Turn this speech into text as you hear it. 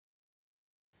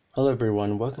Hello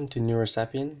everyone, welcome to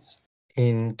Neurosapiens.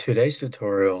 In today's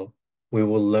tutorial, we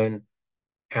will learn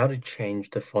how to change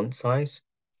the font size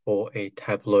for a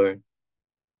Tableau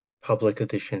Public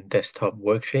Edition desktop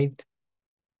worksheet.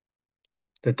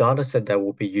 The dataset that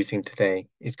we'll be using today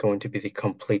is going to be the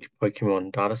Complete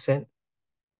Pokémon dataset.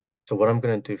 So what I'm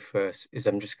going to do first is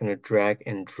I'm just going to drag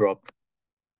and drop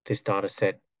this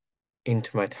dataset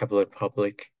into my Tableau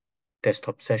Public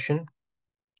desktop session.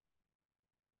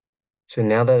 So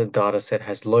now that the dataset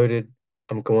has loaded,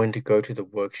 I'm going to go to the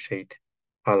worksheet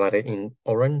highlighted in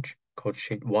orange called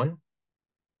Sheet 1.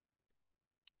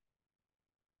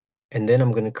 And then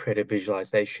I'm going to create a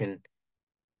visualization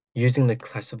using the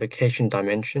classification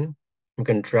dimension. I'm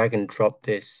going to drag and drop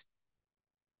this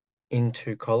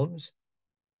into columns.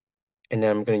 And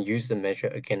then I'm going to use the measure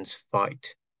against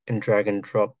fight and drag and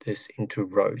drop this into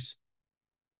rows.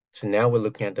 So now we're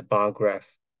looking at the bar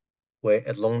graph where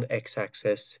along the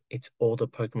x-axis, it's all the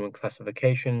Pokemon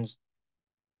classifications.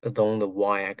 Along the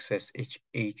y-axis, it's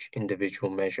each individual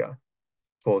measure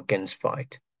for against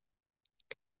fight.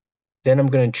 Then I'm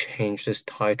going to change this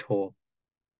title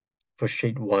for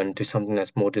sheet 1 to something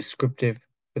that's more descriptive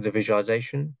for the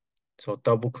visualization. So I'll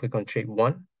double click on sheet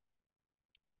 1.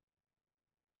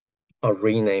 I'll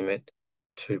rename it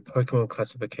to Pokemon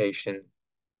classification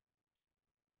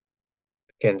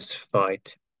against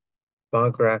fight bar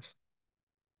graph.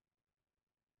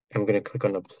 I'm going to click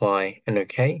on apply and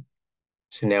OK.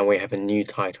 So now we have a new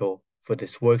title for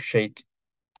this worksheet.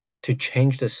 To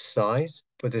change the size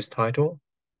for this title,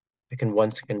 I can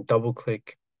once again double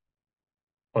click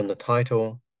on the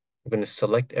title. I'm going to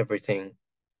select everything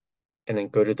and then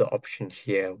go to the option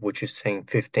here, which is saying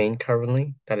 15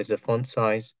 currently. That is the font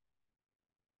size.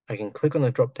 I can click on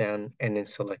the drop down and then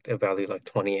select a value like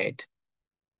 28,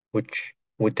 which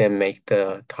would then make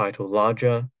the title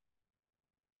larger,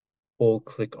 or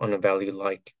click on a value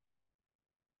like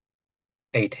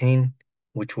 18,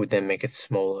 which would then make it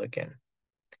smaller again.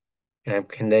 And I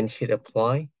can then hit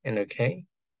apply and OK,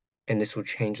 and this will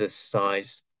change the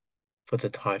size for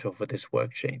the title for this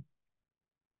worksheet.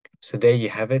 So there you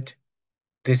have it.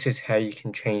 This is how you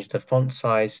can change the font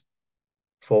size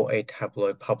for a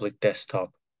Tableau public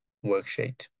desktop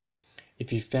worksheet.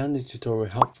 If you found this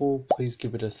tutorial helpful, please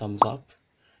give it a thumbs up,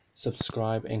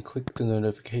 subscribe and click the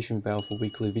notification bell for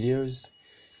weekly videos.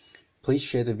 Please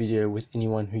share the video with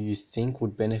anyone who you think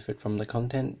would benefit from the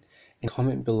content and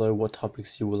comment below what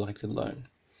topics you would like to learn.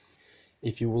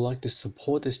 If you would like to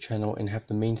support this channel and have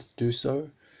the means to do so,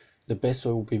 the best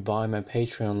way will be via my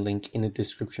Patreon link in the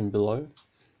description below.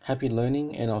 Happy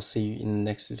learning and I'll see you in the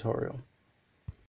next tutorial.